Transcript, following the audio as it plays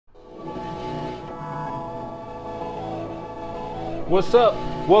What's up?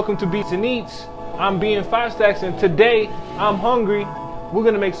 Welcome to Beats and Eats. I'm being 5 Stacks and today I'm hungry. We're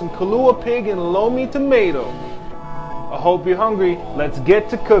gonna make some Kalua Pig and Lomi Tomato. I hope you're hungry. Let's get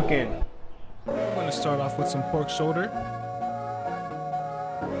to cooking. I'm gonna start off with some pork shoulder.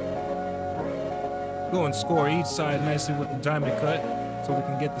 Go and score each side nicely with a diamond cut so we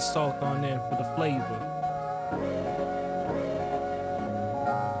can get the salt on in for the flavor.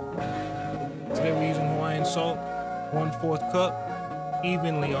 Today we're using Hawaiian salt, 1/4 cup,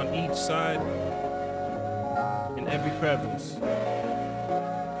 evenly on each side in every crevice.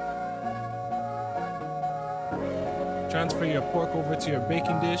 Transfer your pork over to your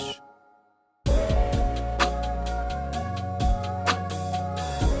baking dish.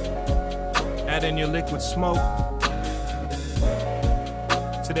 Add in your liquid smoke.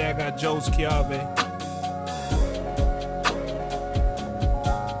 Today I got Joe's Kiave.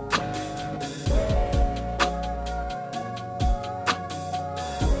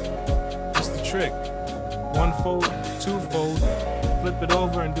 That's the trick. 1 fold, 2 fold, flip it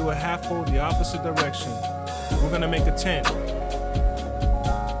over and do a half fold the opposite direction. We're gonna make a tent so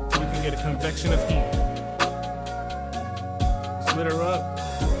we can get a convection of heat. Slit her up.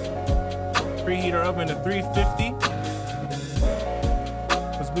 Preheat our oven to 350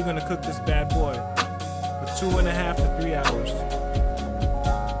 because we're gonna cook this bad boy for 2.5 to 3 hours.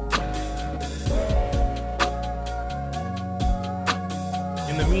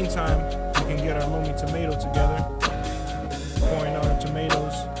 In the meantime, we can get our Lomi tomato together, pouring out our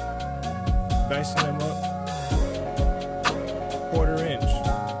tomatoes, dicing them up, 1/4 inch.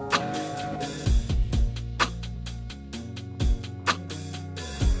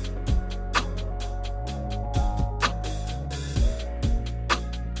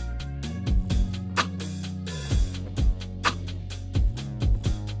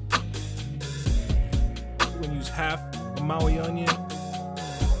 Use half a maui onion,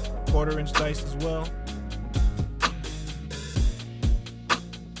 1/4 inch dice as well.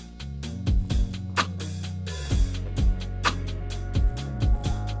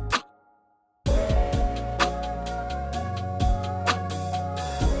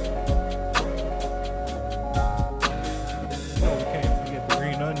 We can't forget the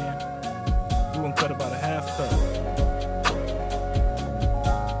green onion. We're gonna cut about a 1/2 cup.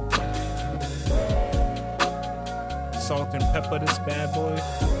 Salt and pepper this bad boy.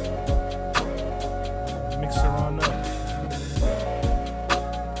 Mix her on up.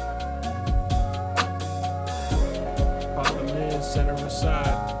 Pop the lid, set her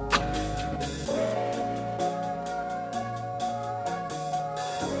aside.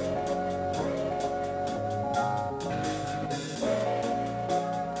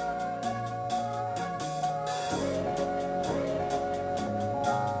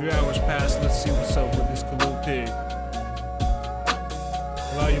 Three hours passed. Let's see what's up with this Kalua Pig.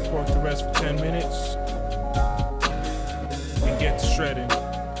 Allow your pork to rest for 10 minutes and get to shredding.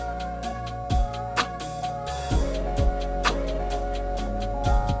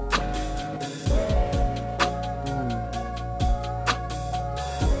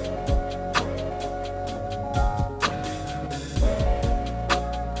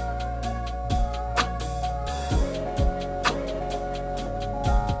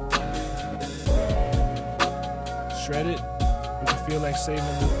 Shred it. If you feel like saving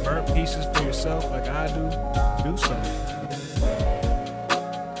the burnt pieces for yourself like I do so.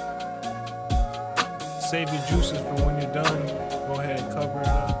 Save your juices for when you're done. Go ahead and cover it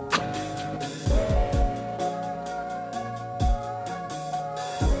up.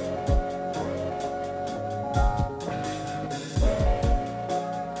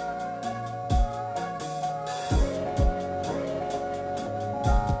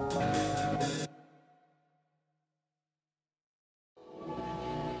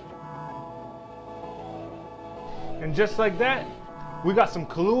 And just like that, we got some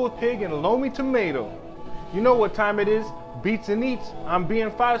Kalua Pig and Lomi Tomato. You know what time it is? Beats and Eats. I'm being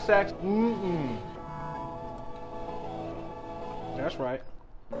 5 Stacks. That's right.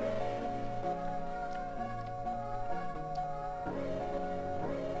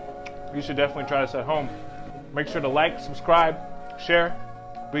 You should definitely try this at home. Make sure to like, subscribe, share.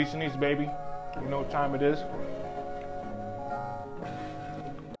 Beats and Eats, baby. You know what time it is.